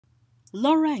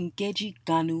Laura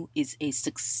Ikeji-Kanu is a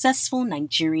successful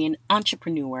Nigerian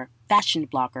entrepreneur, fashion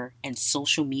blogger, and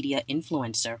social media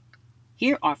influencer.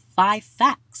 Here are 5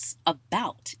 facts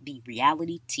about the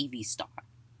reality TV star.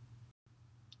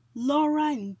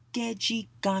 Laura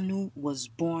Nkeji-Kanu was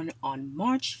born on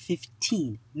March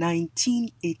 15,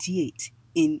 1988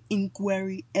 in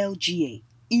Inquiry, LGA,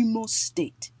 Imo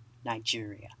State,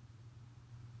 Nigeria.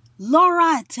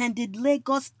 Laura attended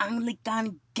Lagos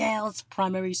Anglican Girls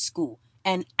Primary School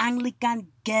and Anglican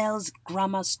Girls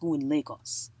Grammar School in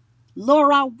Lagos.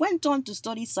 Laura went on to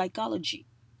study psychology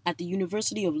at the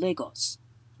University of Lagos,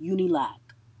 UNILAG.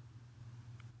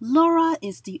 Laura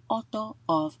is the author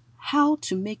of How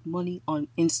to Make Money on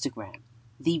Instagram,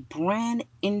 the Brand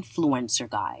Influencer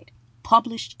Guide,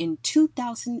 published in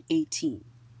 2018.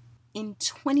 In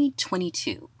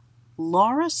 2022,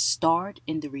 Laura starred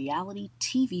in the reality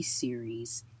TV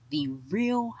series The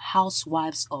Real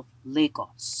Housewives of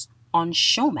Lagos on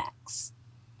Showmax,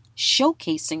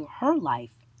 showcasing her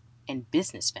life and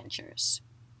business ventures.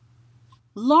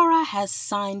 Laura has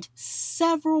signed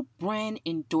several brand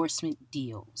endorsement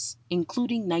deals,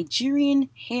 including Nigerian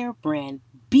hair brand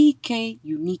BK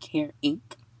Unique Hair Inc.,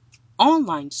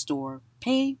 online store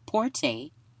Pay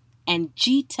Porte, and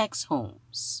G-Tex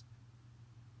Homes.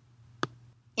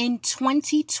 In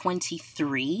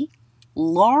 2023,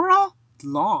 Laura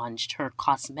launched her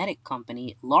cosmetic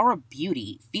company, Laura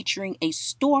Beauty, featuring a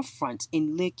storefront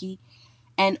in Lekki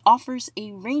and offers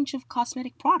a range of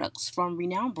cosmetic products from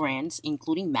renowned brands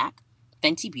including MAC,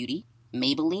 Fenty Beauty,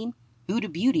 Maybelline,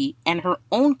 Huda Beauty, and her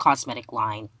own cosmetic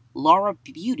line, Laura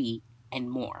Beauty,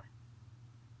 and more.